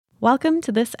Welcome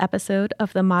to this episode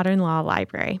of the Modern Law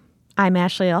Library. I'm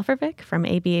Ashley Elfervick from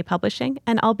ABA Publishing,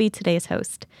 and I'll be today's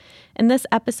host. In this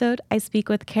episode, I speak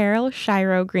with Carol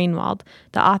Shiro Greenwald,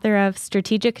 the author of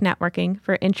Strategic Networking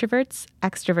for Introverts,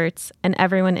 Extroverts, and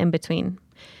Everyone in Between.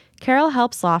 Carol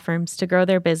helps law firms to grow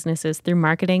their businesses through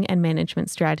marketing and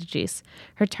management strategies.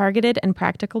 Her targeted and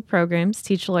practical programs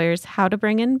teach lawyers how to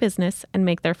bring in business and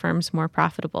make their firms more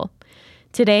profitable.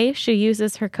 Today, she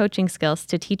uses her coaching skills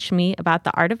to teach me about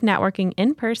the art of networking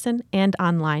in person and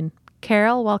online.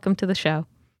 Carol, welcome to the show.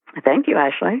 Thank you,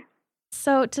 Ashley.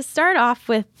 So to start off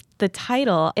with the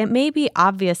title, it may be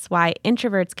obvious why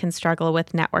introverts can struggle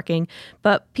with networking,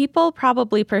 but people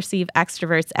probably perceive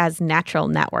extroverts as natural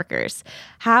networkers.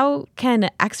 How can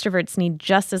extroverts need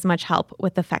just as much help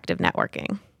with effective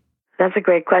networking? That's a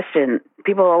great question.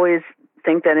 People always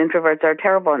think that introverts are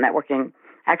terrible at networking.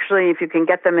 Actually, if you can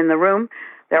get them in the room,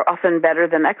 they're often better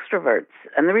than extroverts.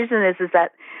 And the reason is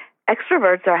that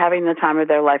extroverts are having the time of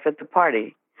their life at the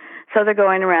party. So they're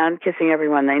going around kissing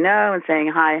everyone they know and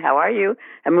saying, hi, how are you?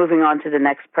 And moving on to the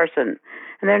next person.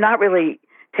 And they're not really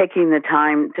taking the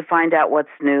time to find out what's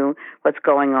new, what's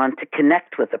going on, to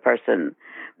connect with the person.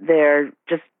 They're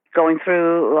just going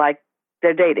through like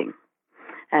they're dating.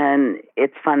 And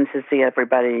it's fun to see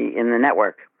everybody in the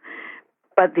network.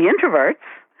 But the introverts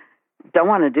don't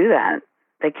want to do that.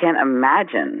 They can't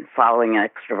imagine following an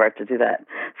extrovert to do that.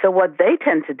 So what they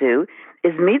tend to do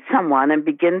is meet someone and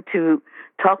begin to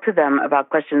talk to them about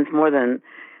questions more than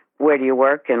where do you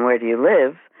work and where do you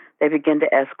live. They begin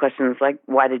to ask questions like,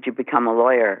 why did you become a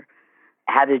lawyer?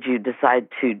 How did you decide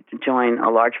to join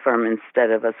a large firm instead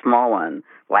of a small one?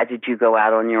 Why did you go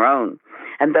out on your own?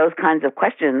 And those kinds of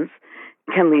questions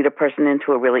can lead a person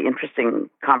into a really interesting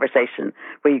conversation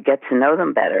where you get to know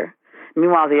them better.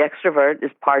 Meanwhile, the extrovert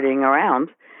is partying around,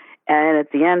 and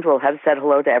at the end will have said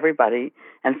hello to everybody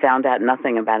and found out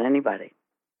nothing about anybody.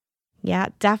 Yeah,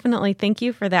 definitely. Thank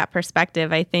you for that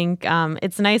perspective. I think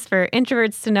it's nice for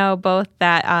introverts to know both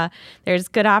that there's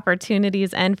good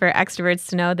opportunities and for extroverts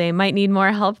to know they might need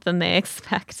more help than they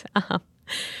expect.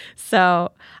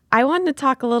 So I wanted to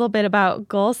talk a little bit about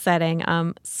goal setting.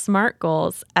 SMART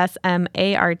goals,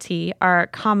 SMART, are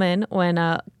common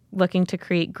when looking to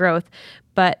create growth,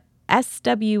 but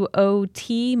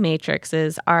SWOT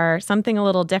matrices are something a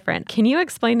little different. Can you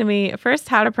explain to me first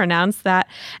how to pronounce that?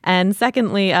 And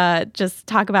secondly, just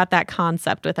talk about that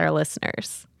concept with our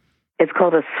listeners. It's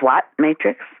called a SWOT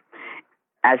matrix,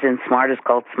 as in SMART is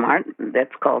called SMART.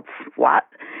 That's called SWOT.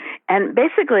 And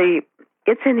basically,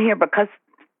 it's in here because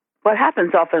what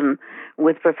happens often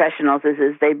with professionals is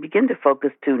they begin to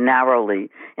focus too narrowly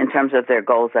in terms of their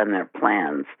goals and their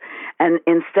plans. And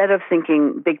instead of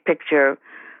thinking big picture,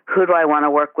 who do I want to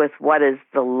work with? What is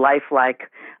the life like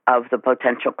of the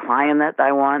potential client that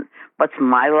I want? What's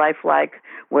my life like?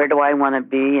 Where do I want to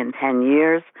be in 10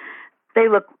 years? They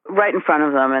look right in front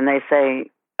of them and they say,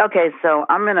 okay, so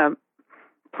I'm going to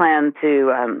plan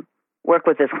to work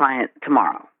with this client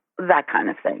tomorrow, that kind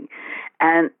of thing.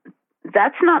 And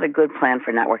that's not a good plan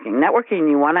for networking. Networking,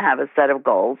 you want to have a set of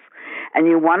goals and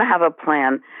you want to have a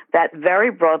plan that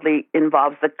very broadly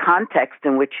involves the context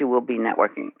in which you will be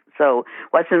networking. So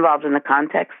what's involved in the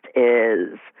context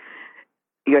is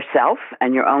yourself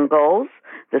and your own goals,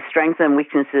 the strengths and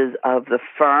weaknesses of the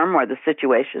firm or the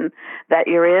situation that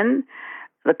you're in,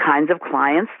 the kinds of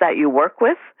clients that you work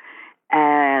with,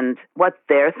 and what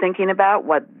they're thinking about,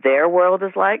 what their world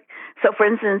is like. So, for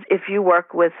instance, if you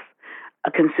work with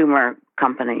a consumer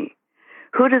company,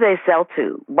 who do they sell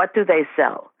to? What do they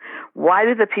sell? Why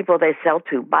do the people they sell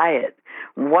to buy it?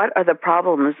 What are the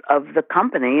problems of the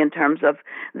company in terms of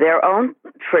their own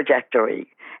trajectory?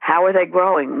 How are they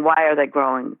growing? Why are they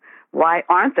growing? Why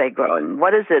aren't they growing?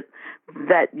 What is it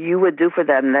that you would do for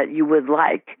them that you would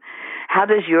like? How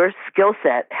does your skill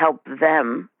set help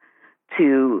them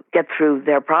to get through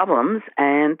their problems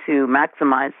and to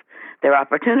maximize their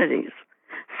opportunities?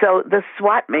 So the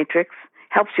SWOT matrix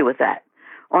helps you with that.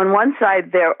 On one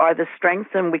side, there are the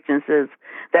strengths and weaknesses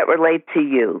that relate to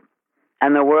you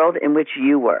and the world in which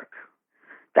you work.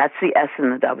 That's the S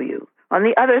and the W. On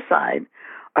the other side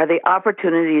are the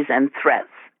opportunities and threats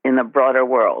in the broader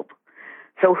world.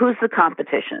 So who's the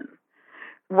competition?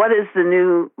 What is the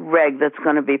new reg that's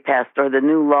going to be passed or the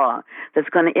new law that's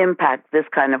going to impact this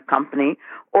kind of company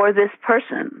or this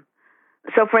person?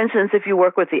 So, for instance, if you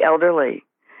work with the elderly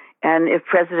and if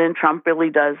President Trump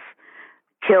really does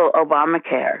kill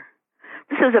Obamacare,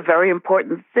 this is a very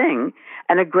important thing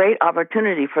and a great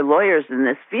opportunity for lawyers in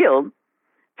this field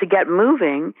to get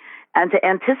moving and to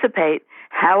anticipate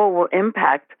how it will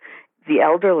impact the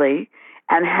elderly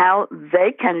and how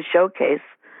they can showcase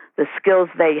the skills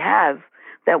they have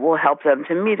that will help them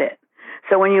to meet it.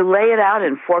 So when you lay it out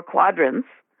in 4 quadrants,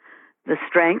 the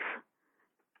strength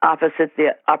opposite the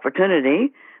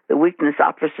opportunity, the weakness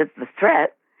opposite the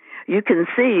threat, you can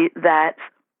see that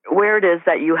where it is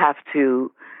that you have to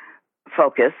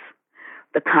focus,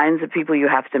 the kinds of people you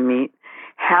have to meet,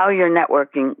 how your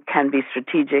networking can be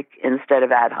strategic instead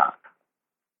of ad hoc.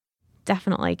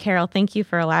 Definitely. Carol, thank you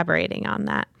for elaborating on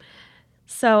that.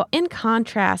 So in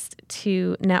contrast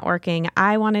to networking,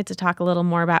 I wanted to talk a little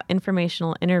more about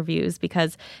informational interviews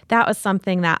because that was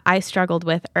something that I struggled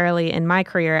with early in my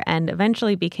career and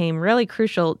eventually became really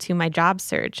crucial to my job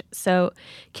search. So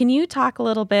can you talk a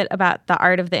little bit about the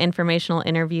art of the informational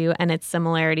interview and its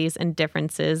similarities and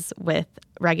differences with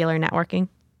regular networking?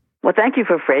 Well, thank you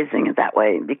for phrasing it that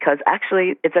way, because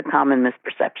actually it's a common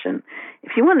misperception.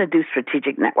 If you want to do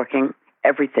strategic networking,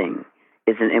 everything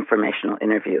is an informational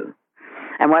interview.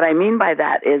 And what I mean by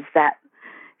that is that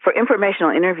for informational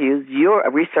interviews, you're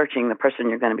researching the person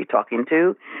you're going to be talking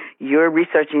to. You're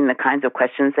researching the kinds of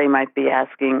questions they might be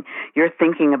asking. You're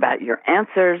thinking about your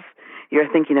answers.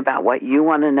 You're thinking about what you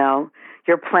want to know.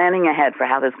 You're planning ahead for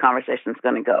how this conversation is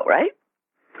going to go, right?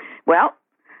 Well,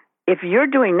 if you're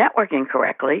doing networking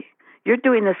correctly, you're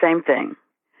doing the same thing.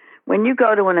 When you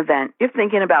go to an event, you're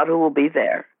thinking about who will be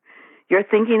there. You're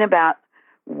thinking about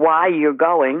why you're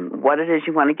going, what it is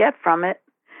you want to get from it,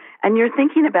 and you're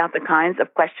thinking about the kinds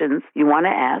of questions you want to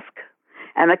ask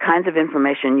and the kinds of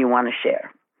information you want to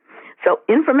share. So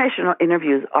informational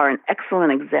interviews are an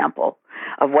excellent example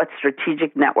of what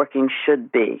strategic networking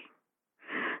should be.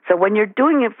 So when you're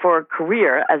doing it for a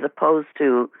career as opposed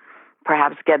to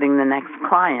perhaps getting the next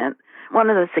client, one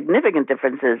of the significant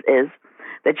differences is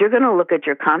that you're going to look at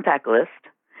your contact list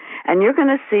and you're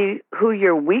going to see who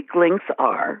your weak links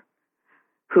are,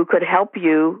 who could help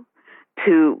you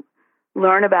to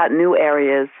learn about new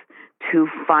areas, to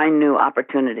find new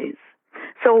opportunities.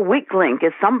 So a weak link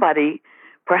is somebody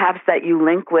perhaps that you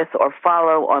link with or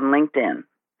follow on LinkedIn.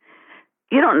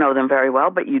 You don't know them very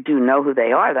well, but you do know who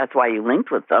they are. That's why you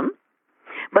linked with them.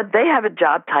 But they have a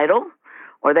job title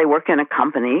or they work in a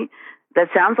company that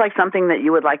sounds like something that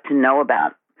you would like to know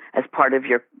about as part of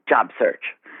your job search,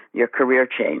 your career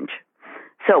change.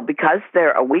 So because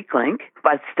they're a weak link,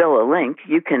 but still a link,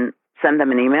 you can send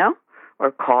them an email or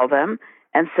call them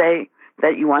and say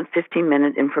that you want a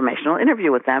 15-minute informational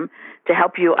interview with them to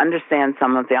help you understand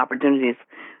some of the opportunities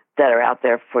that are out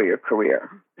there for your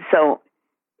career. So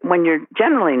when you're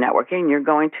generally networking, you're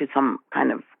going to some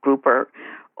kind of group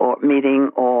or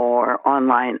meeting or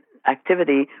online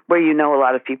activity where you know a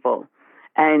lot of people.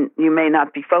 And you may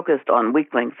not be focused on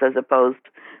weak links as opposed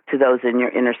to those in your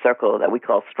inner circle that we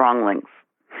call strong links.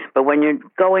 But when you're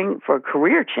going for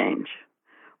career change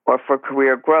or for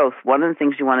career growth, one of the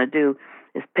things you want to do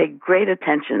is pay great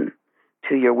attention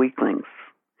to your weak links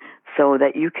so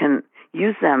that you can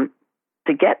use them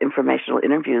to get informational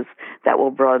interviews that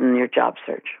will broaden your job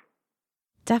search.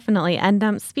 Definitely.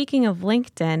 And speaking of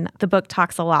LinkedIn, the book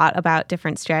talks a lot about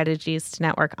different strategies to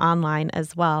network online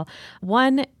as well.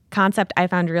 One concept I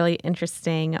found really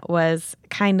interesting was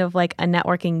kind of like a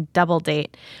networking double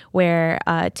date where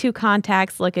 2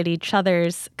 contacts look at each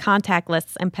other's contact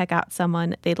lists and pick out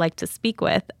someone they'd like to speak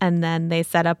with, and then they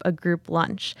set up a group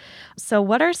lunch. So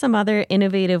what are some other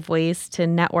innovative ways to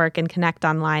network and connect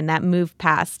online that move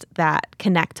past that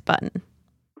connect button?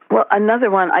 Well, another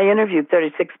one, I interviewed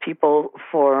 36 people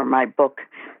for my book,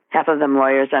 half of them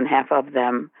lawyers and half of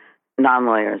them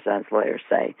non-lawyers, as lawyers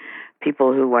say,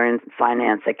 people who were in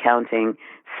finance, accounting,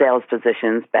 sales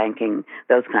positions, banking,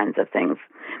 those kinds of things.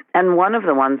 And one of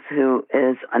the ones who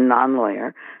is a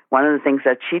non-lawyer, one of the things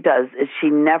that she does is she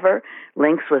never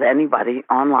links with anybody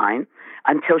online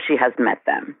until she has met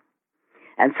them.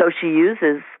 And so she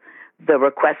uses the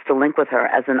request to link with her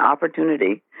as an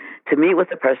opportunity to meet with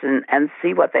the person and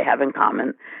see what they have in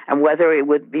common and whether it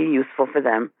would be useful for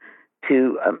them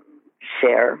to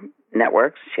share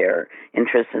networks, share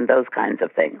interests, and those kinds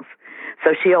of things.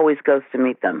 So she always goes to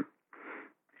meet them.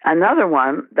 Another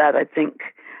one that I think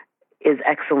is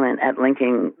excellent at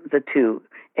linking the two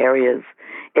areas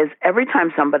is every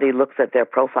time somebody looks at their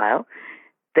profile,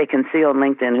 they can see on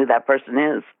LinkedIn who that person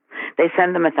is. They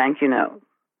send them a thank you note.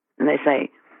 And they say,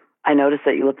 I noticed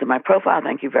that you looked at my profile.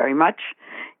 Thank you very much.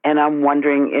 And I'm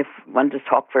wondering if you want to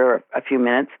talk for a few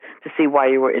minutes to see why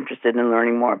you were interested in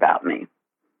learning more about me.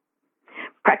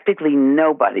 Practically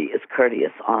nobody is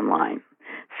courteous online.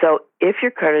 So if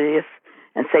you're courteous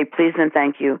and say please and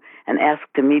thank you and ask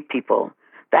to meet people,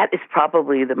 that is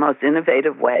probably the most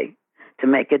innovative way to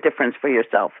make a difference for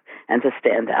yourself and to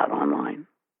stand out online.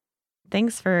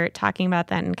 Thanks for talking about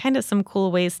that and kind of some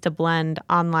cool ways to blend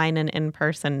online and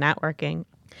in-person networking.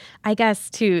 I guess,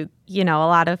 too, a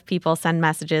lot of people send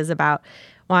messages about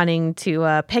wanting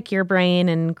to pick your brain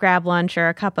and grab lunch or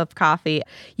a cup of coffee.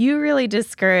 You really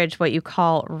discourage what you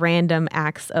call random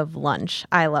acts of lunch.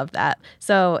 I love that.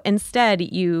 So instead,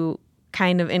 you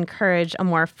kind of encourage a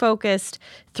more focused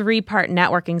 3-part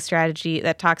networking strategy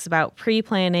that talks about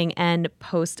pre-planning and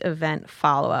post-event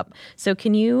follow-up. So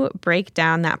can you break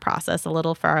down that process a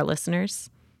little for our listeners?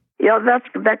 Yeah,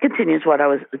 that continues what I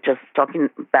was just talking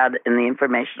about in the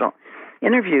informational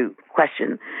interview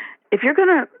question. If you're going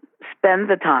to spend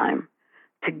the time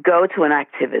to go to an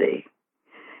activity,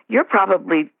 you're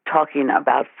probably talking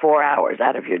about 4 hours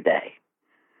out of your day.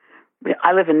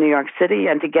 I live in New York City,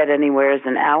 and to get anywhere is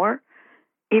an hour,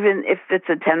 even if it's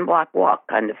a 10-block walk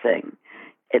kind of thing.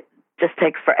 It just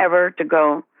takes forever to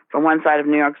go from one side of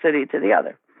New York City to the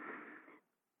other.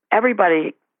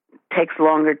 Everybody takes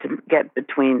longer to get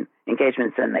between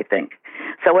engagements than they think.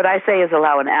 So what I say is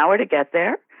allow an hour to get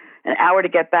there, an hour to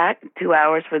get back, 2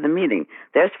 hours for the meeting.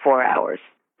 There's 4 hours.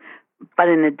 But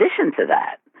in addition to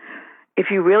that, if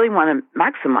you really want to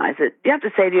maximize it, you have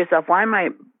to say to yourself, why am I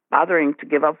bothering to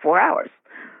give up 4 hours?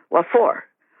 Well, 4.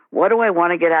 What do I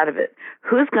want to get out of it?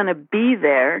 Who's going to be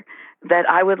there that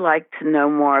I would like to know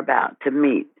more about, to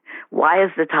meet? Why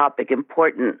is the topic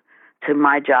important to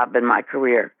my job and my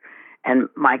career and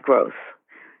my growth?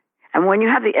 And when you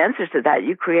have the answers to that,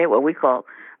 you create what we call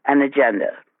an agenda.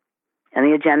 And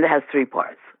the agenda has 3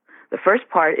 parts. The first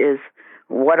part is,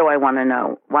 what do I want to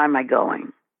know? Why am I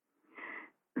going?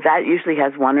 That usually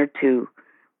has 1 or 2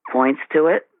 points to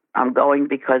it. I'm going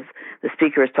because the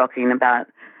speaker is talking about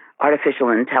artificial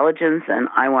intelligence, and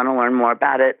I want to learn more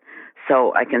about it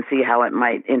so I can see how it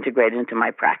might integrate into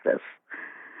my practice.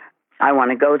 I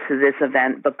want to go to this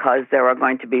event because there are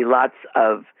going to be lots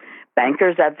of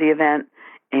bankers at the event,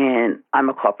 and I'm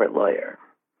a corporate lawyer.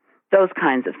 Those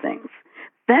kinds of things.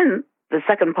 Then the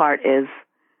second part is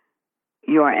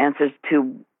your answers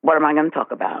to what am I going to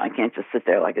talk about? I can't just sit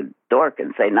there like a dork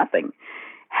and say nothing.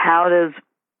 How does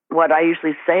what I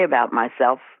usually say about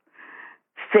myself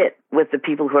fit with the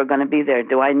people who are going to be there?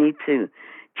 Do I need to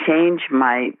change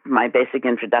my basic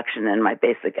introduction and my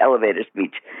basic elevator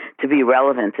speech to be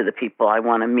relevant to the people I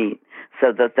want to meet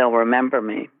so that they'll remember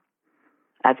me?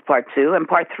 That's part 2. And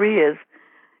part 3 is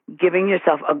giving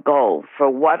yourself a goal for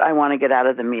what I want to get out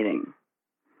of the meeting.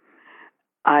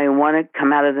 I want to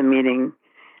come out of the meeting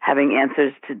having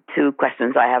answers to 2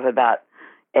 questions I have about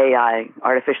AI,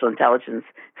 artificial intelligence,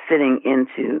 fitting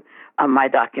into my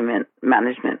document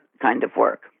management kind of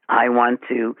work. I want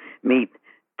to meet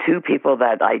 2 people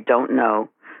that I don't know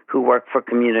who work for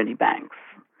community banks.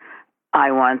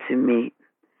 I want to meet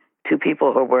 2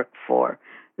 people who work for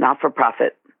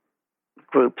not-for-profit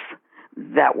groups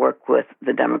that work with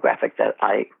the demographic that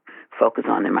I focus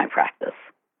on in my practice.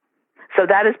 So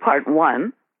that is part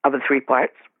 1 of the 3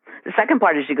 parts. The second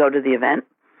part is you go to the event,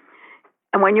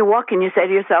 and when you walk in, you say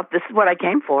to yourself, this is what I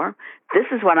came for. This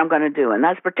is what I'm going to do. And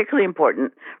that's particularly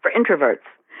important for introverts,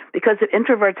 because if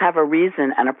introverts have a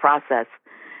reason and a process,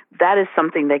 that is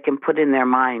something they can put in their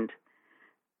mind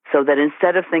so that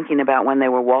instead of thinking about when they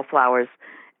were wallflowers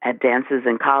at dances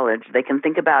in college, they can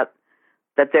think about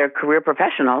that they're career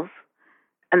professionals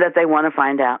and that they want to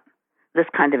find out this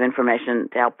kind of information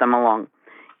to help them along.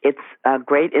 It's a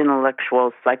great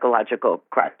intellectual, psychological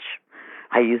crutch.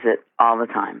 I use it all the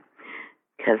time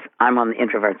because I'm on the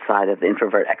introvert side of the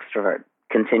introvert-extrovert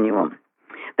continuum.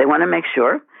 They want to make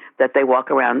sure that they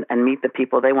walk around and meet the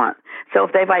people they want. So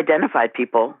if they've identified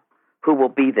people who will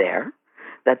be there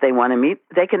that they want to meet,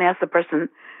 they can ask the person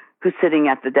who's sitting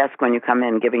at the desk when you come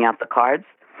in giving out the cards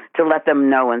to let them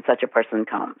know when such a person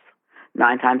comes.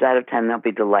 9 times out of 10, they'll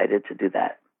be delighted to do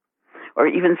that. Or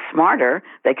even smarter,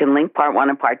 they can link part 1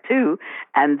 and part 2,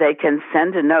 and they can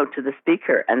send a note to the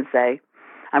speaker and say,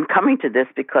 I'm coming to this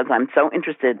because I'm so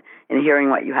interested in hearing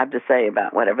what you have to say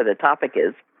about whatever the topic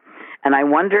is. And I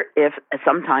wonder if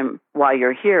sometime while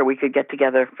you're here, we could get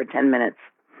together for 10 minutes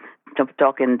to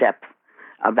talk in depth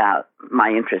about my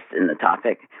interest in the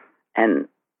topic and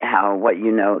how what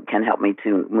you know can help me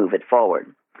to move it forward.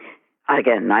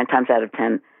 Again, 9 times out of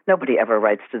 10, nobody ever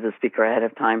writes to the speaker ahead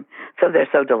of time. So they're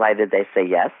so delighted they say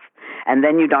yes. And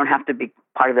then you don't have to be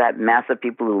part of that mass of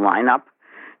people who line up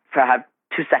for have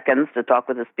 2 seconds to talk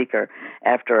with the speaker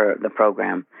after the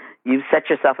program. You've set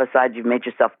yourself aside. You've made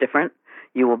yourself different.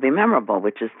 You will be memorable,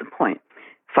 which is the point.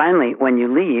 Finally, when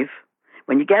you leave,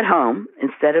 when you get home,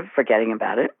 instead of forgetting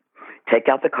about it, take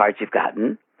out the cards you've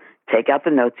gotten, take out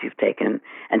the notes you've taken,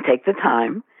 and take the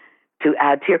time to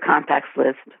add to your contacts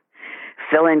list,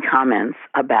 fill in comments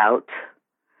about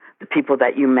the people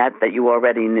that you met that you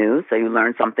already knew, so you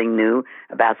learned something new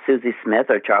about Susie Smith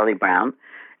or Charlie Brown,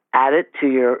 add it to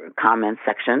your comments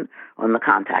section on the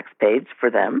contacts page for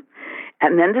them,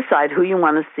 and then decide who you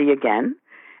want to see again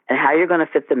and how you're going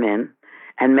to fit them in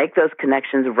and make those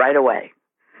connections right away.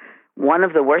 One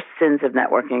of the worst sins of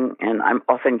networking, and I'm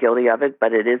often guilty of it,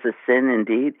 but it is a sin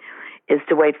indeed, is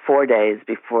to wait 4 days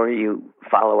before you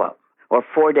follow up or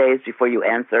 4 days before you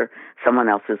answer someone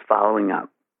else who's following up.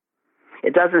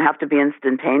 It doesn't have to be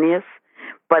instantaneous,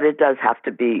 but it does have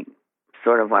to be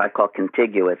sort of what I call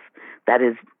contiguous. That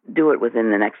is, do it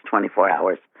within the next 24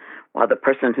 hours while the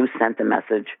person who sent the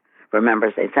message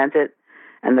remembers they sent it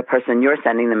and the person you're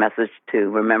sending the message to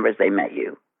remembers they met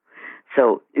you.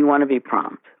 So you want to be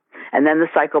prompt. And then the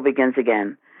cycle begins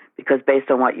again, because based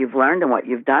on what you've learned and what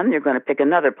you've done, you're going to pick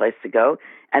another place to go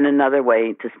and another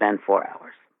way to spend 4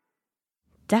 hours.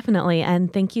 Definitely.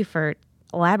 And thank you for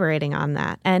elaborating on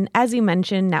that. And as you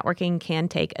mentioned, networking can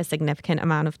take a significant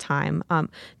amount of time.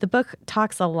 The book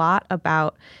talks a lot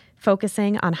about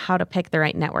focusing on how to pick the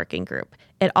right networking group.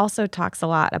 It also talks a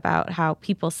lot about how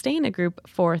people stay in a group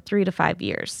for 3 to 5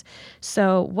 years.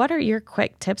 So what are your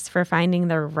quick tips for finding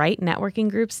the right networking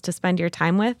groups to spend your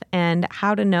time with and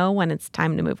how to know when it's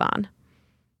time to move on?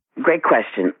 Great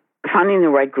question. Finding the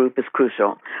right group is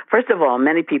crucial. First of all,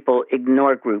 many people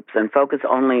ignore groups and focus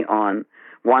only on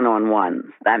one-on-ones.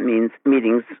 That means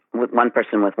meetings with one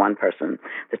person.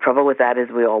 The trouble with that is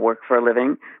we all work for a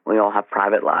living, we all have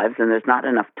private lives, and there's not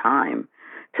enough time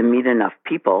to meet enough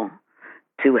people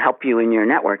to help you in your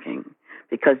networking,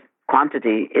 because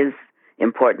quantity is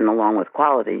important along with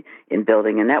quality in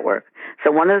building a network.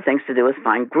 So one of the things to do is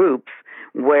find groups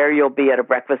where you'll be at a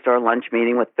breakfast or a lunch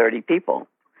meeting with 30 people.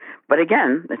 But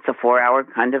again, it's a 4-hour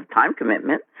kind of time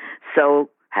commitment. So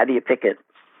how do you pick it?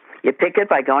 You pick it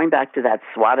by going back to that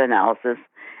SWOT analysis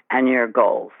and your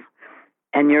goals.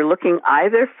 And you're looking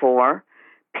either for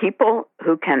people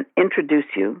who can introduce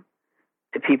you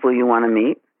to people you want to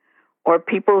meet, or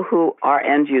people who are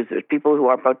end users, people who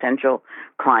are potential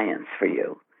clients for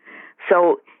you.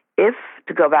 So if,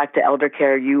 to go back to elder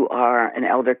care, you are an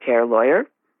elder care lawyer,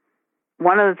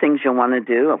 one of the things you'll want to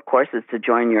do, of course, is to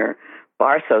join your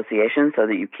bar association so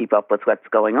that you keep up with what's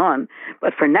going on.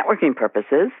 But for networking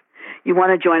purposes, you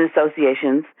want to join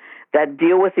associations that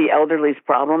deal with the elderly's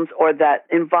problems or that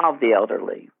involve the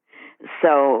elderly.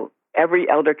 So every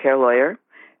elder care lawyer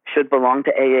should belong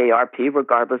to AARP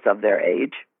regardless of their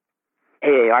age.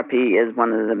 AARP is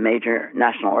one of the major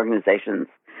national organizations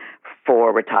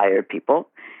for retired people.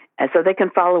 And so they can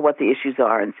follow what the issues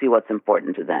are and see what's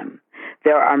important to them.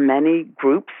 There are many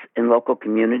groups in local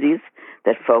communities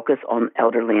that focus on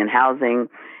elderly and housing,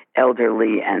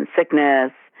 elderly and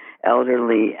sickness,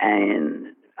 elderly and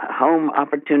home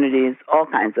opportunities, all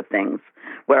kinds of things.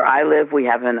 Where I live, we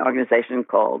have an organization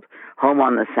called Home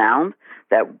on the Sound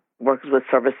that works with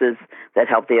services that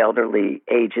help the elderly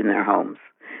age in their homes.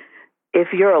 If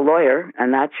you're a lawyer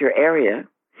and that's your area,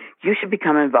 you should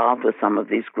become involved with some of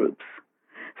these groups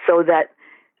so that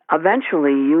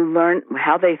eventually you learn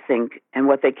how they think and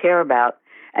what they care about,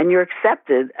 and you're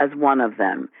accepted as one of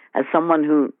them, as someone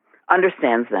who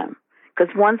understands them.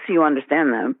 Because once you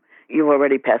understand them, you've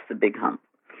already passed the big hump.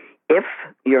 If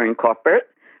you're in corporate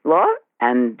law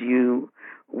and you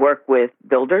work with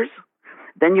builders,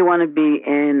 then you want to be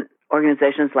in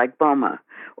organizations like BOMA,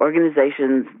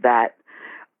 organizations that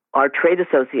are trade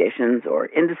associations or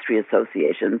industry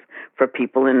associations for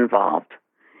people involved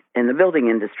in the building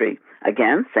industry.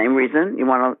 Again, same reason, you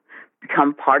want to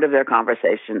become part of their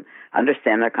conversation,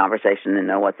 understand their conversation, and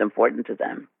know what's important to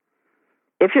them.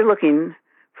 If you're looking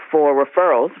for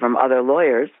referrals from other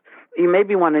lawyers, you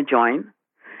maybe want to join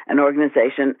an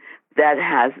organization that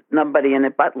has nobody in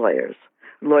it but lawyers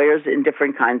in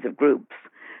different kinds of groups.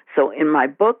 So in my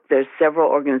book, there's several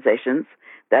organizations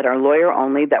that are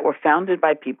lawyer-only that were founded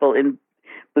by people in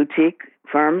boutique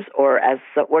firms or as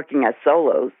working as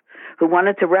solos who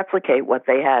wanted to replicate what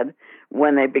they had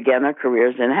when they began their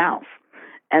careers in-house.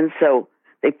 And so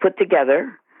they put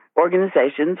together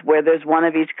organizations where there's one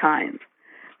of each kind.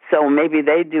 So maybe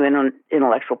they do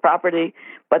intellectual property,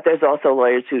 but there's also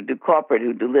lawyers who do corporate,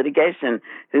 who do litigation,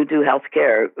 who do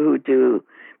healthcare, who do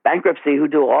bankruptcy, who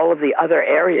do all of the other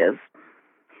areas,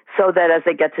 so that as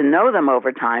they get to know them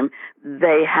over time,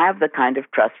 they have the kind of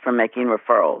trust for making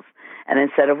referrals. And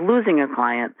instead of losing a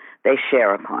client, they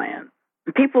share a client.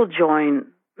 People join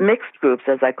mixed groups,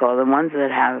 as I call them, ones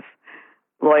that have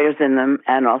lawyers in them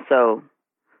and also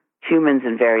humans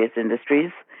in various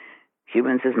industries.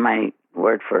 Humans is my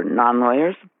word for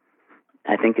non-lawyers.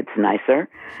 I think it's nicer.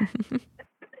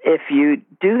 If you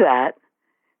do that,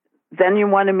 then you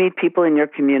want to meet people in your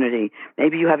community.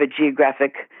 Maybe you have a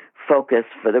geographic focus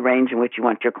for the range in which you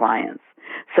want your clients.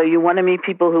 So you want to meet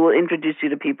people who will introduce you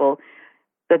to people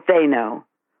that they know.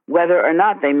 Whether or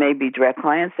not they may be direct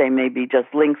clients, they may be just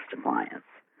links to clients.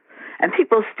 And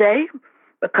people stay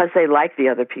because they like the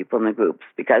other people in the groups,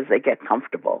 because they get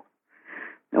comfortable.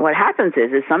 And what happens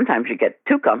is sometimes you get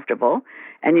too comfortable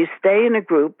and you stay in a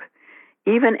group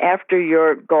even after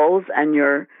your goals and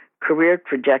your career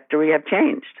trajectory have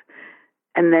changed.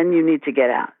 And then you need to get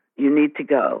out. You need to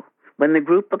go. When the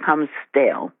group becomes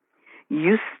stale,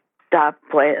 you stop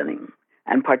planning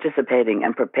and participating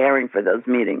and preparing for those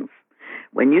meetings.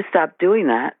 When you stop doing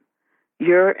that,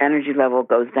 your energy level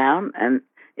goes down. And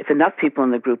if enough people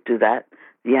in the group do that,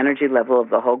 the energy level of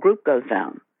the whole group goes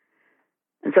down.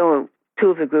 And so 2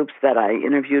 of the groups that I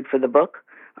interviewed for the book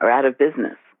are out of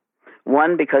business.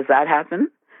 One because that happened,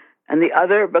 and the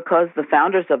other because the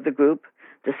founders of the group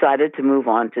decided to move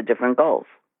on to different goals.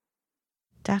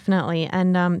 Definitely.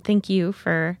 And thank you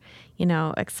for,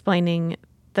 explaining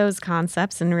those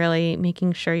concepts and really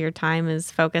making sure your time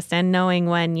is focused and knowing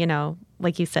when,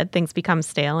 like you said, things become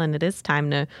stale and it is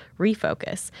time to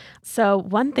refocus. So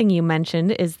one thing you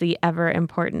mentioned is the ever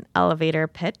important elevator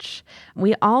pitch.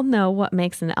 We all know what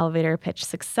makes an elevator pitch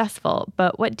successful,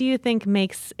 but what do you think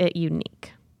makes it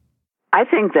unique? I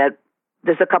think that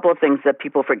there's a couple of things that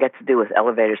people forget to do with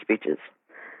elevator speeches.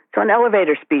 So an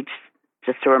elevator speech,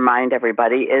 just to remind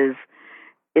everybody, is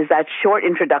that short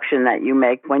introduction that you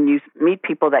make when you meet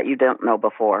people that you don't know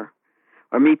before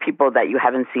or meet people that you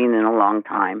haven't seen in a long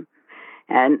time.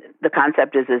 And the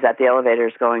concept is that the elevator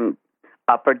is going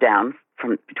up or down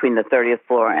from between the 30th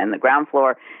floor and the ground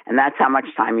floor, and that's how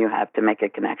much time you have to make a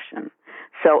connection.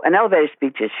 So an elevator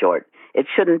speech is short. It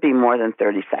shouldn't be more than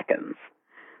 30 seconds.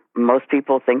 Most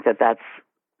people think that that's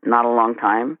not a long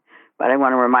time, but I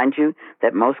want to remind you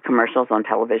that most commercials on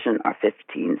television are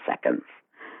 15 seconds.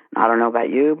 I don't know about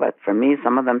you, but for me,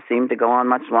 some of them seem to go on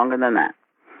much longer than that.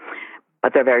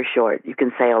 But they're very short. You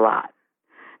can say a lot.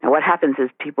 Now, what happens is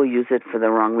people use it for the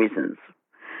wrong reasons.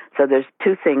 So there's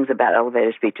 2 things about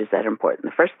elevator speeches that are important.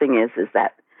 The first thing is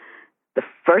that the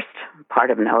first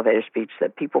part of an elevator speech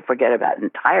that people forget about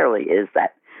entirely is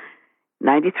that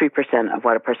 93% of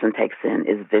what a person takes in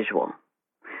is visual.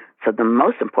 So the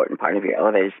most important part of your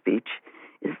elevator speech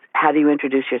is, how do you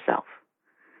introduce yourself?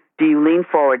 Do you lean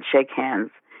forward, shake hands?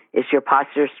 Is your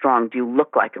posture strong? Do you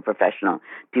look like a professional?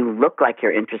 Do you look like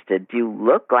you're interested? Do you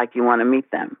look like you want to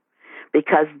meet them?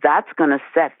 Because that's going to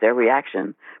set their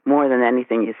reaction more than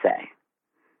anything you say.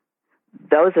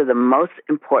 Those are the most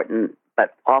important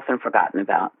but often forgotten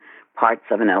about parts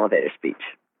of an elevator speech.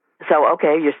 So,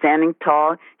 okay, you're standing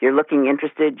tall, you're looking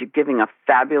interested, you're giving a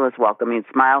fabulous welcoming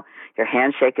smile, your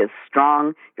handshake is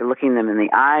strong, you're looking them in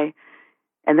the eye,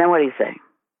 and then what do you say?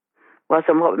 Well,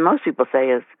 so what most people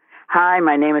say is, "Hi,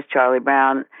 my name is Charlie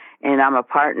Brown, and I'm a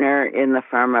partner in the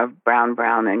firm of Brown,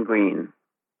 Brown, and Green."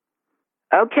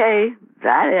 Okay,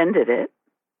 that ended it.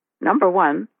 Number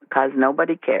one, because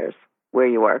nobody cares where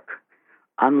you work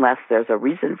unless there's a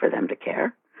reason for them to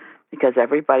care, because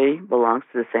everybody belongs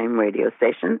to the same radio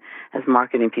station, as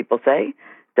marketing people say,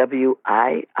 WIIFM,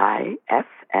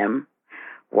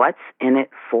 what's in it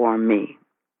for me?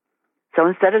 So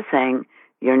instead of saying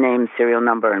your name, serial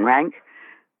number, and rank,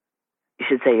 you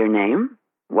should say your name,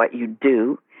 what you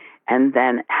do, and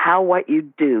then how what you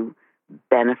do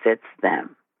benefits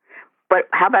them. But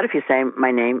how about if you say,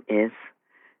 my name is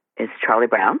Charlie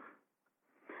Brown,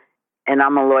 and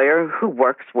I'm a lawyer who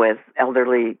works with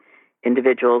elderly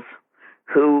individuals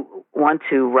who want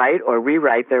to write or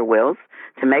rewrite their wills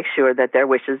to make sure that their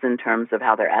wishes in terms of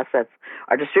how their assets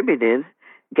are distributed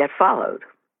get followed.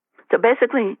 So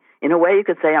basically, in a way, you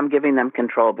could say I'm giving them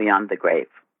control beyond the grave.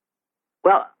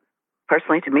 Well,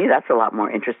 personally, to me, that's a lot more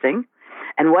interesting.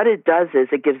 And what it does is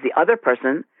it gives the other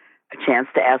person a chance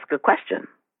to ask a question.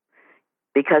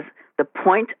 Because the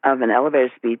point of an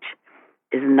elevator speech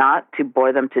is not to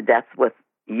bore them to death with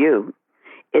you.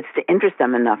 It's to interest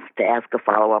them enough to ask a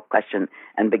follow-up question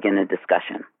and begin a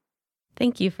discussion.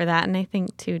 Thank you for that. And I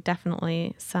think, too,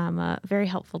 definitely some very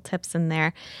helpful tips in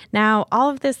there. Now, all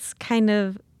of this kind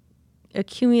of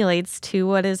accumulates to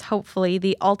what is hopefully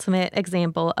the ultimate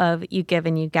example of you give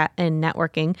and you get in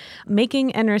networking,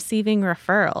 making and receiving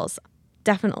referrals.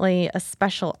 Definitely a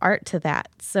special art to that.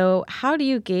 So how do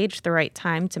you gauge the right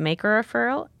time to make a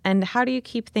referral? And how do you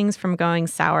keep things from going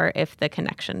sour if the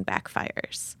connection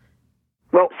backfires?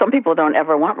 Well, some people don't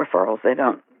ever want referrals. They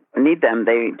don't need them.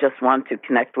 They just want to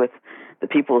connect with the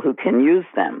people who can use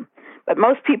them. But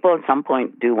most people at some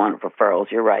point do want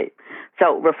referrals. You're right.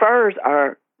 So referrers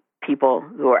are people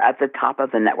who are at the top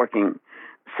of the networking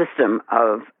system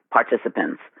of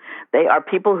participants. They are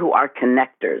people who are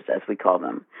connectors, as we call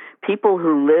them. People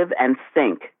who live and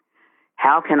think,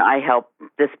 how can I help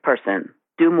this person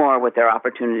do more with their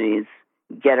opportunities,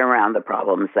 get around the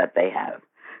problems that they have?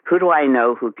 Who do I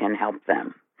know who can help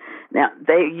them? Now,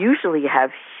 they usually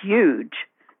have huge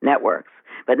networks,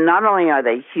 but not only are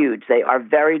they huge, they are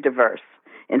very diverse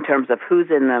in terms of who's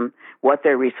in them, what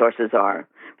their resources are.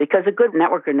 Because a good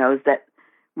networker knows that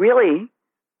really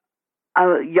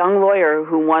a young lawyer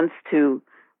who wants to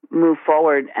move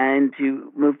forward and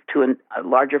to move to a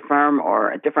larger firm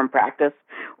or a different practice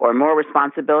or more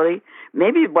responsibility,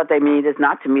 maybe what they need is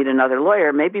not to meet another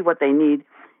lawyer. Maybe what they need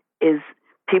is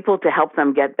people to help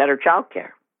them get better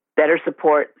childcare, better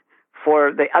support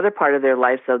for the other part of their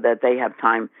life so that they have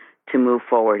time to move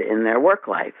forward in their work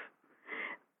life.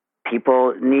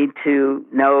 People need to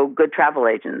know good travel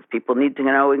agents. People need to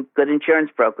know good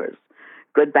insurance brokers,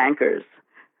 good bankers,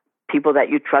 people that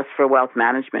you trust for wealth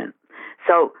management.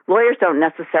 So lawyers don't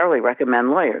necessarily recommend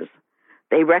lawyers.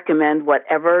 They recommend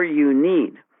whatever you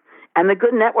need. And the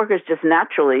good networkers just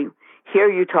naturally hear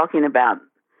you talking about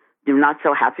you're not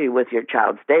so happy with your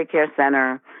child's daycare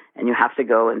center and you have to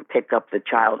go and pick up the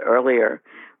child earlier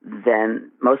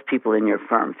than most people in your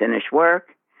firm finish work.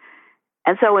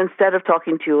 And so instead of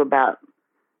talking to you about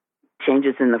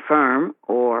changes in the firm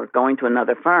or going to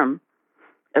another firm,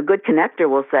 a good connector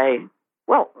will say,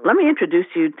 well, let me introduce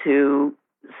you to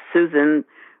Susan,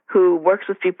 who works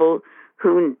with people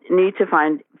who need to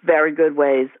find very good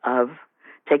ways of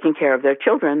taking care of their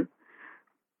children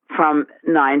from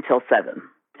 9 till 7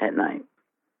 at night.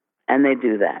 And they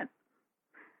do that.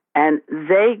 And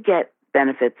they get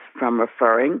benefits from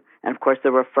referring. And of course, the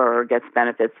referrer gets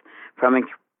benefits from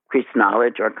increased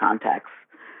knowledge or contacts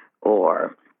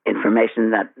or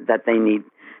information that they need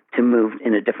to move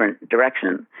in a different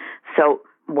direction. So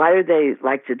why do they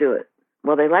like to do it?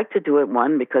 Well, they like to do it,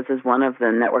 one, because as one of the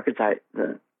networkers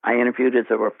I interviewed as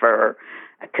a referrer,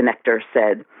 a connector,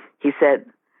 he said,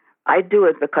 I do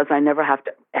it because I never have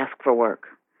to ask for work.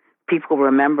 People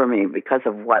remember me because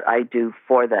of what I do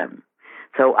for them.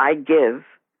 So I give,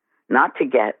 not to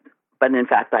get, but in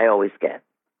fact, I always get.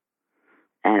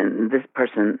 And this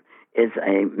person is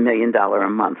a $1 million a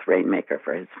month rainmaker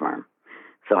for his firm.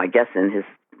 So I guess in his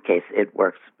case, it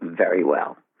works very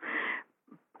well.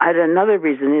 And another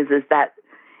reason is that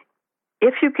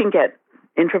if you can get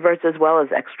introverts as well as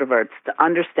extroverts to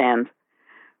understand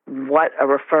what a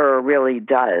referrer really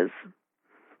does,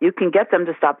 you can get them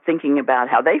to stop thinking about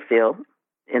how they feel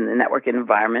in the networking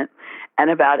environment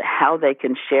and about how they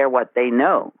can share what they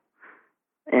know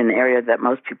in an area that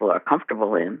most people are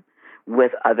comfortable in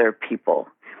with other people.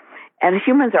 And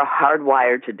humans are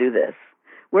hardwired to do this.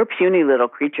 We're puny little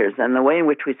creatures, and the way in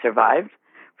which we survived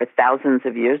for thousands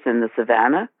of years in the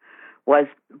savannah was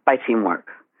by teamwork.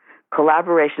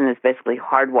 Collaboration is basically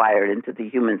hardwired into the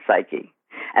human psyche.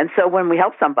 And so when we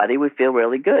help somebody, we feel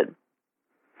really good.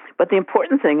 But the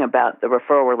important thing about the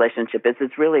referral relationship is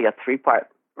it's really a three-part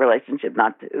relationship,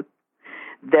 not two.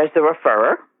 There's the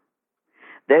referrer.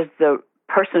 There's the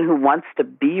person who wants to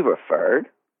be referred.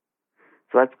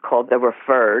 So that's called the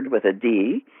referred with a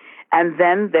D. And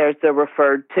then there's the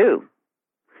referred to,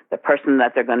 the person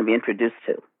that they're going to be introduced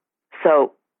to.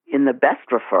 So in the best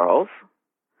referrals,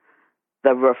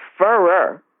 the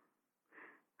referrer,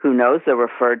 who knows the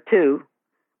referred to,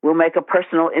 will make a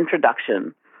personal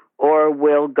introduction or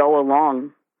will go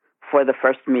along for the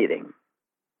first meeting.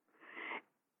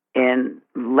 In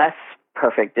less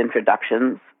perfect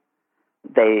introductions,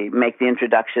 they make the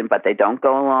introduction, but they don't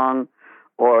go along,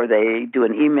 or they do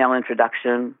an email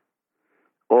introduction,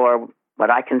 or what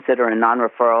I consider a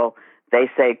non-referral, they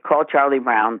say, call Charlie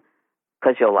Brown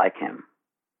because you'll like him.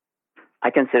 I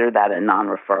consider that a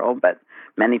non-referral, but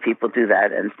many people do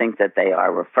that and think that they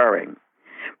are referring.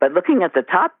 But looking at the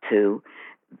top two,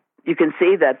 you can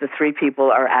see that the three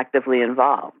people are actively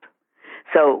involved.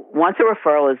 So once a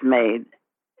referral is made,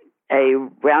 a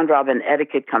round-robin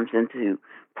etiquette comes into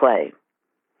play.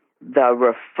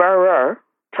 The referrer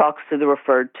talks to the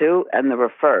referred to and the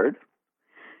referred.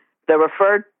 The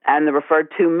referred and the referred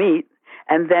to meet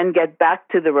and then get back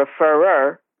to the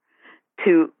referrer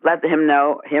to let him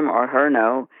or her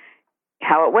know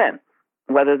how it went,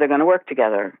 whether they're going to work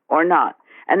together or not.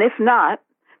 And if not,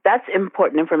 that's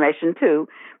important information too,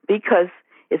 because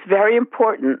it's very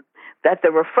important that the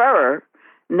referrer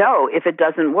know if it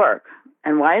doesn't work.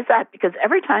 And why is that? Because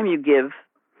every time you give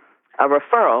a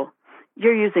referral,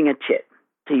 you're using a chit,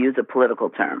 to use a political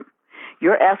term.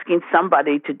 You're asking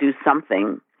somebody to do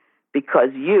something because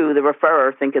you, the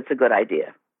referrer, think it's a good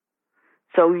idea.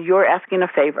 So you're asking a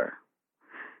favor.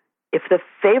 If the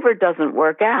favor doesn't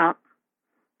work out,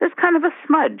 there's kind of a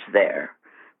smudge there.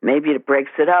 Maybe it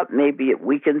breaks it up. Maybe it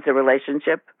weakens the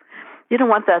relationship. You don't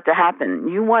want that to happen.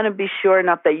 You want to be sure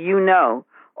enough that you know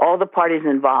all the parties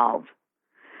involved,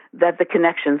 that the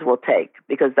connections will take,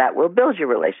 because that will build your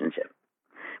relationship.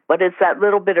 But it's that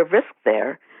little bit of risk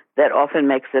there that often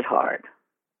makes it hard.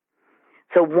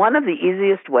 So one of the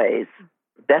easiest ways,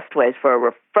 best ways for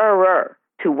a referrer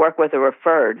to work with a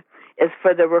referred is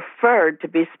for the referred to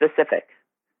be specific.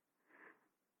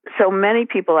 So many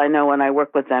people I know when I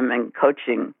work with them in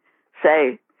coaching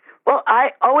say, well,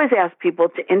 I always ask people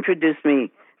to introduce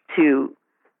me to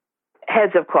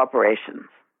heads of corporations.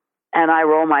 And I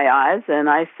roll my eyes and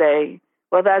I say,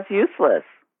 well, that's useless.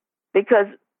 Because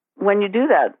when you do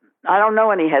that, I don't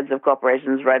know any heads of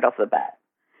corporations right off the bat.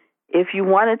 If you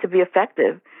want it to be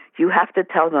effective, you have to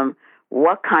tell them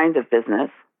what kind of business,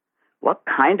 what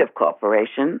kind of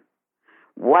corporation,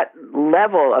 what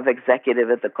level of executive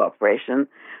at the corporation,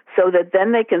 so that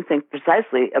then they can think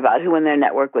precisely about who in their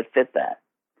network would fit that.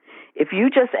 If you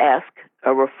just ask a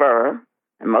referrer,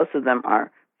 and most of them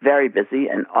are very busy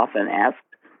and often asked,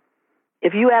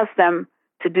 if you ask them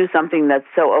to do something that's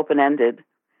so open-ended,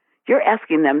 you're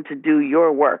asking them to do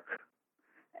your work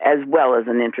as well as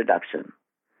an introduction.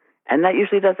 And that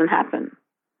usually doesn't happen.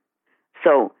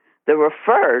 So the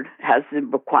referred has the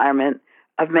requirement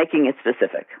of making it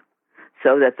specific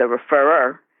so that the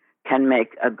referrer can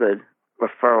make a good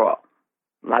referral.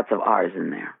 Lots of R's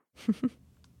in there.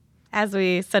 As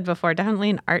we said before, definitely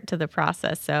an art to the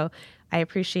process. So I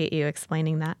appreciate you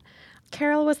explaining that.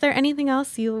 Carol, was there anything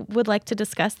else you would like to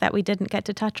discuss that we didn't get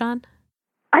to touch on?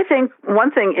 I think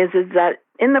one thing is that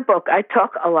in the book, I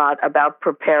talk a lot about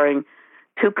preparing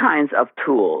two kinds of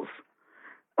tools.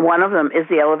 One of them is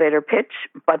the elevator pitch,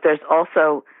 but there's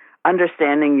also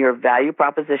understanding your value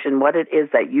proposition, what it is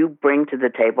that you bring to the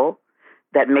table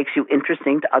that makes you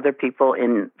interesting to other people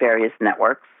in various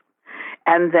networks.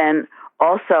 And then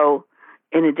also,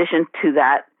 in addition to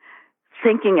that,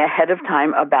 thinking ahead of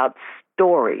time about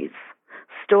stories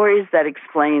that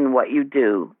explain what you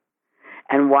do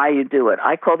and why you do it.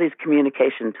 I call these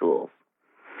communication tools.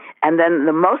 And then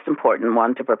the most important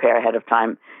one to prepare ahead of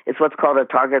time is what's called a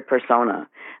target persona.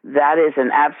 That is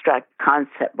an abstract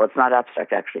concept. Well, it's not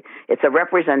abstract, actually. It's a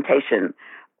representation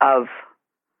of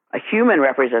a human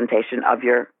representation of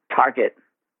your target,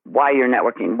 why you're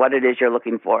networking, what it is you're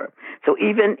looking for. So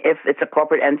even if it's a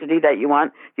corporate entity that you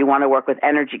want to work with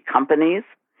energy companies,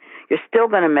 you're still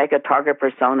going to make a target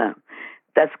persona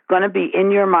that's going to be in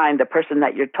your mind, the person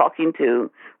that you're talking to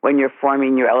when you're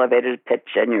forming your elevator pitch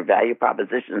and your value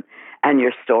proposition and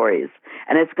your stories.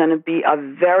 And it's going to be a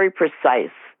very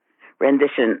precise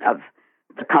rendition of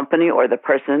the company or the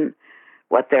person,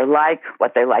 what they like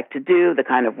to do, the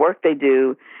kind of work they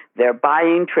do, their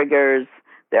buying triggers,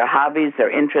 their hobbies,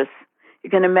 their interests.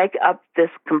 You're going to make up this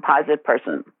composite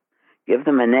person, give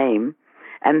them a name,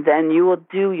 and then you will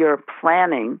do your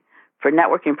planning for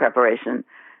networking preparation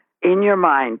in your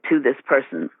mind to this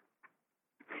person,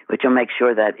 which will make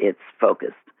sure that it's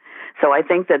focused. So I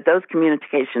think that those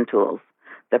communication tools,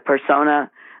 the persona,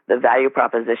 the value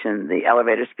proposition, the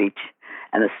elevator speech,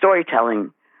 and the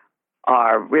storytelling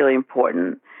are really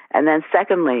important. And then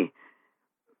secondly,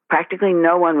 practically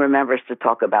no one remembers to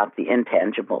talk about the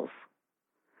intangibles.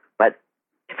 But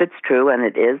if it's true, and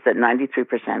it is, that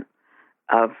 93%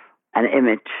 of an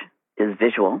image is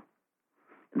visual,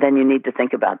 then you need to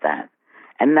think about that.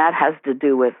 And that has to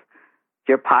do with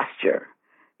your posture,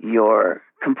 your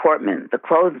comportment, the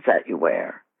clothes that you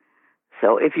wear.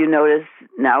 So if you notice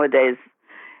nowadays,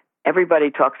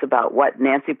 everybody talks about what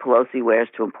Nancy Pelosi wears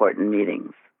to important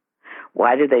meetings.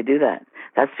 Why do they do that?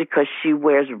 That's because she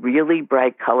wears really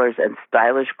bright colors and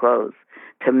stylish clothes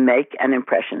to make an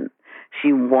impression.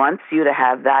 She wants you to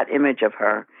have that image of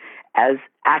her as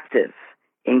active,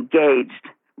 engaged,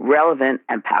 relevant,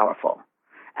 and powerful.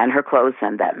 And her clothes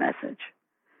send that message.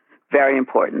 Very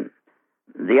important.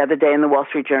 The other day in the Wall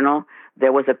Street Journal,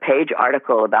 there was a page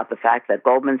article about the fact that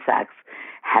Goldman Sachs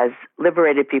has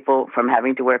liberated people from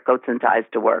having to wear coats and ties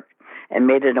to work and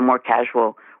made it a more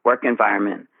casual work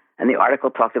environment. And the article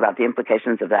talked about the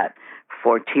implications of that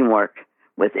for teamwork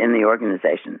within the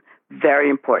organization. Very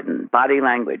important. Body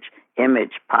language,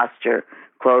 image, posture,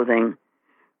 clothing,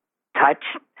 touch,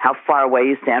 how far away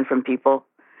you stand from people.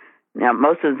 Now,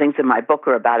 most of the things in my book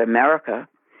are about America,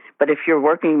 but if you're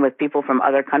working with people from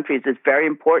other countries, it's very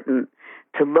important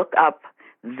to look up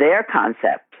their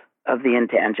concept of the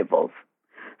intangibles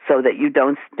so that you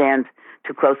don't stand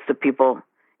too close to people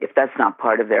if that's not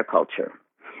part of their culture.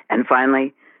 And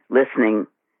finally, listening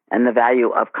and the value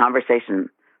of conversation,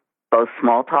 both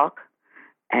small talk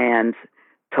and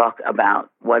talk about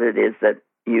what it is that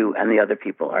you and the other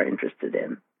people are interested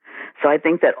in. So I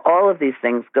think that all of these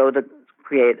things go to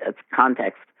create a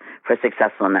context for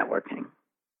successful networking.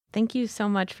 Thank you so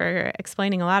much for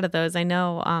explaining a lot of those. I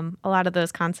know a lot of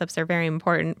those concepts are very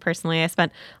important. Personally, I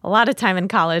spent a lot of time in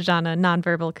college on a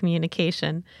nonverbal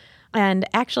communication. And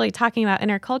actually, talking about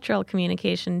intercultural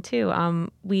communication too,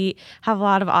 we have a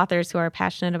lot of authors who are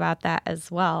passionate about that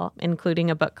as well, including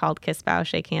a book called Kiss, Bow,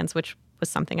 Shake Hands, which was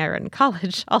something I read in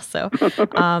college also.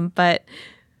 But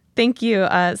thank you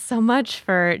so much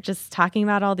for just talking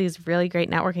about all these really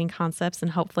great networking concepts, and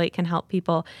hopefully it can help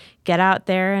people get out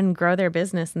there and grow their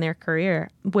business and their career.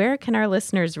 Where can our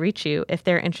listeners reach you if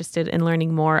they're interested in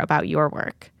learning more about your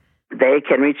work? They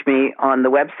can reach me on the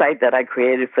website that I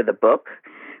created for the book,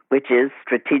 which is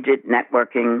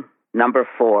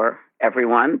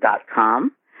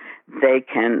strategicnetworking4everyone.com. They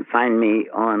can find me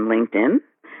on LinkedIn.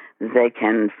 They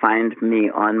can find me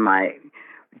on my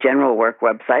general work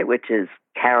website, which is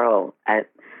Carol at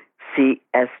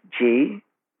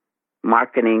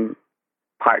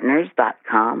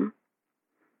csgmarketingpartners.com.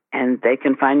 And they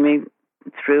can find me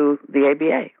through the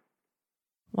ABA.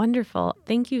 Wonderful.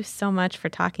 Thank you so much for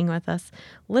talking with us.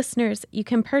 Listeners, you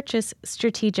can purchase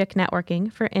Strategic Networking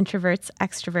for introverts,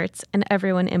 extroverts, and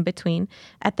everyone in between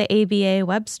at the ABA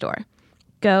web store.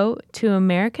 Go to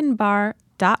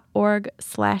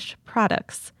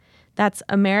americanbar.org/products. That's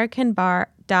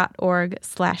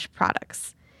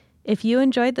americanbar.org/products. If you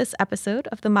enjoyed this episode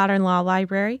of the Modern Law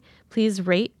Library, please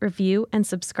rate, review, and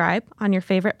subscribe on your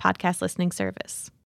favorite podcast listening service.